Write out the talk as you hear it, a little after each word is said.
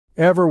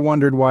Ever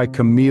wondered why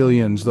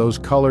chameleons, those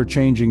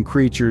color-changing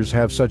creatures,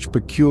 have such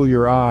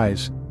peculiar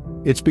eyes?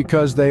 It's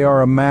because they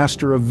are a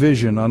master of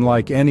vision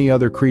unlike any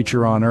other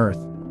creature on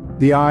Earth.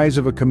 The eyes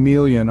of a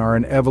chameleon are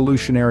an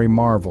evolutionary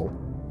marvel,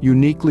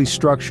 uniquely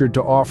structured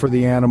to offer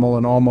the animal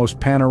an almost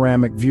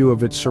panoramic view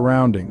of its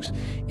surroundings.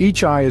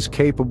 Each eye is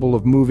capable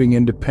of moving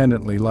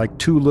independently, like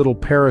two little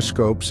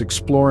periscopes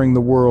exploring the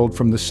world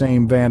from the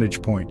same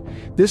vantage point.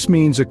 This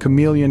means a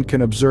chameleon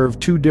can observe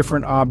two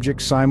different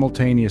objects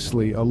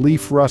simultaneously, a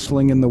leaf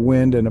rustling in the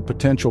wind and a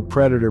potential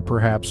predator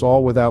perhaps,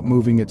 all without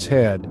moving its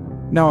head.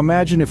 Now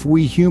imagine if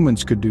we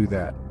humans could do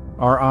that.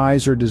 Our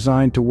eyes are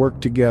designed to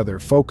work together,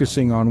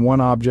 focusing on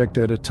one object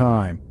at a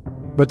time.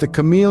 But the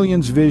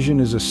chameleon's vision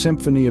is a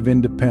symphony of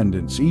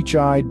independence, each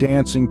eye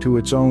dancing to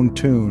its own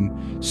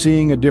tune,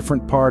 seeing a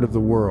different part of the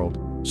world.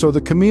 So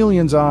the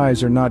chameleon's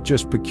eyes are not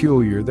just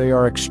peculiar, they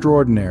are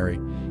extraordinary,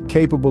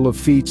 capable of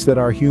feats that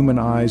our human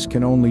eyes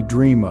can only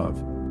dream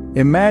of.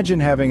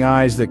 Imagine having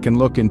eyes that can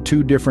look in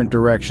two different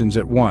directions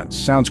at once.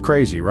 Sounds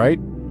crazy, right?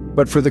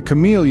 But for the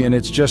chameleon,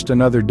 it's just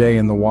another day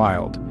in the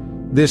wild.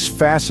 This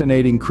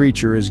fascinating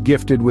creature is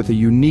gifted with a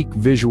unique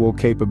visual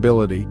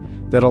capability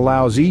that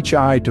allows each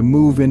eye to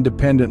move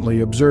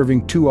independently,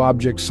 observing two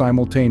objects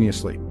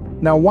simultaneously.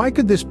 Now, why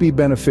could this be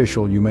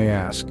beneficial, you may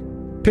ask?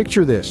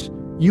 Picture this.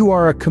 You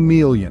are a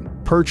chameleon,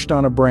 perched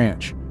on a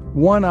branch.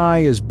 One eye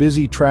is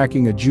busy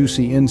tracking a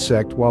juicy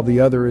insect while the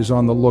other is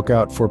on the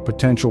lookout for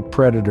potential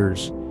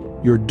predators.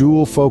 Your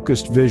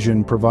dual-focused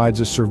vision provides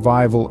a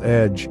survival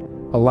edge,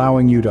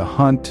 allowing you to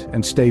hunt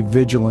and stay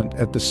vigilant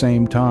at the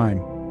same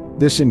time.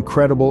 This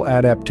incredible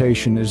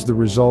adaptation is the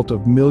result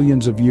of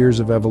millions of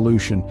years of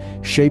evolution,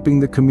 shaping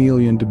the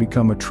chameleon to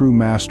become a true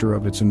master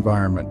of its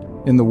environment.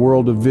 In the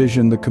world of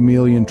vision, the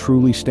chameleon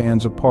truly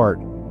stands apart,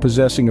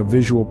 possessing a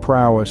visual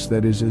prowess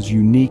that is as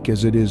unique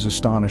as it is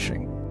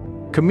astonishing.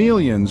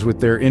 Chameleons, with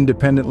their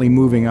independently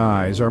moving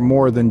eyes, are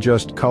more than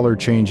just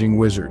color-changing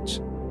wizards.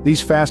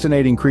 These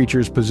fascinating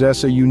creatures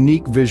possess a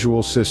unique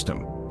visual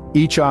system.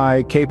 Each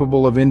eye,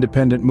 capable of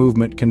independent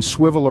movement, can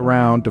swivel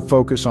around to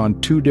focus on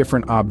two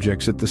different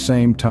objects at the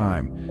same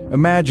time.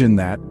 Imagine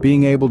that,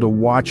 being able to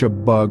watch a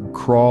bug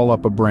crawl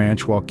up a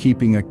branch while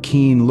keeping a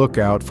keen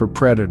lookout for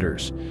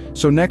predators.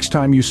 So next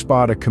time you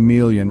spot a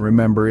chameleon,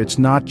 remember, it's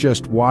not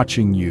just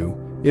watching you,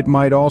 it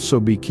might also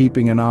be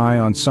keeping an eye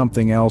on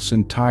something else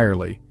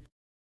entirely.